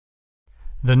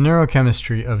The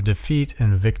neurochemistry of defeat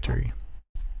and victory.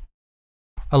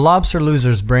 A lobster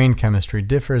loser's brain chemistry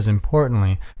differs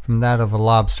importantly from that of a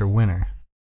lobster winner.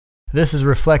 This is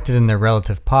reflected in their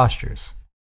relative postures.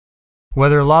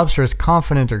 Whether a lobster is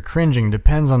confident or cringing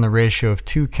depends on the ratio of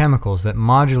two chemicals that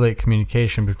modulate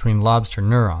communication between lobster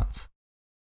neurons: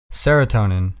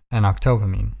 serotonin and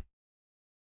octopamine.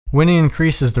 Winning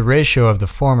increases the ratio of the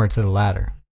former to the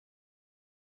latter.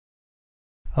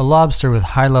 A lobster with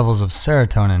high levels of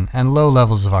serotonin and low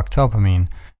levels of octopamine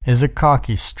is a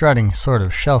cocky, strutting sort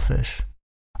of shellfish,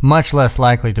 much less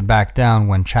likely to back down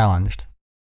when challenged.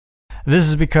 This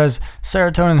is because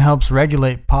serotonin helps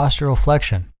regulate postural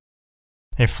flexion.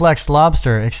 A flexed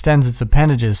lobster extends its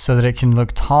appendages so that it can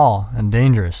look tall and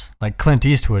dangerous, like Clint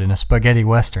Eastwood in a spaghetti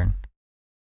western.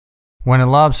 When a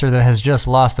lobster that has just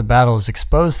lost a battle is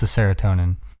exposed to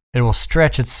serotonin, it will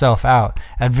stretch itself out,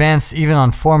 advance even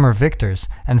on former victors,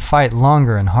 and fight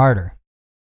longer and harder.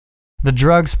 The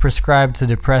drugs prescribed to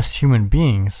depressed human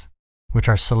beings, which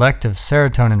are selective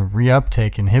serotonin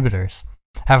reuptake inhibitors,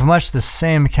 have much the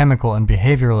same chemical and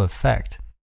behavioral effect.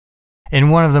 In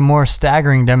one of the more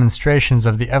staggering demonstrations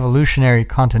of the evolutionary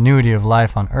continuity of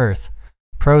life on Earth,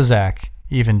 Prozac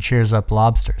even cheers up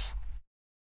lobsters.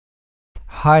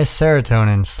 High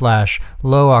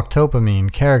serotonin/low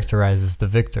octopamine characterizes the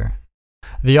victor.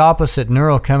 The opposite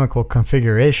neurochemical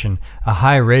configuration, a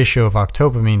high ratio of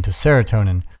octopamine to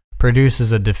serotonin,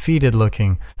 produces a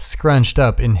defeated-looking,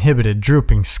 scrunched-up, inhibited,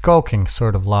 drooping, skulking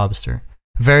sort of lobster,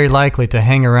 very likely to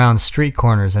hang around street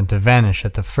corners and to vanish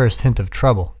at the first hint of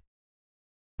trouble.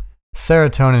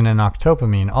 Serotonin and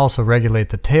octopamine also regulate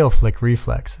the tail flick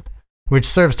reflex, which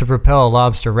serves to propel a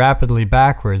lobster rapidly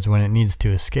backwards when it needs to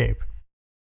escape.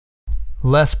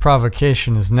 Less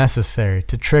provocation is necessary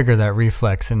to trigger that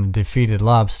reflex in a defeated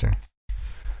lobster.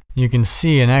 You can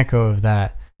see an echo of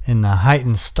that in the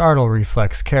heightened startle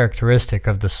reflex characteristic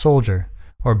of the soldier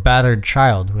or battered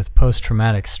child with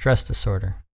post-traumatic stress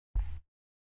disorder.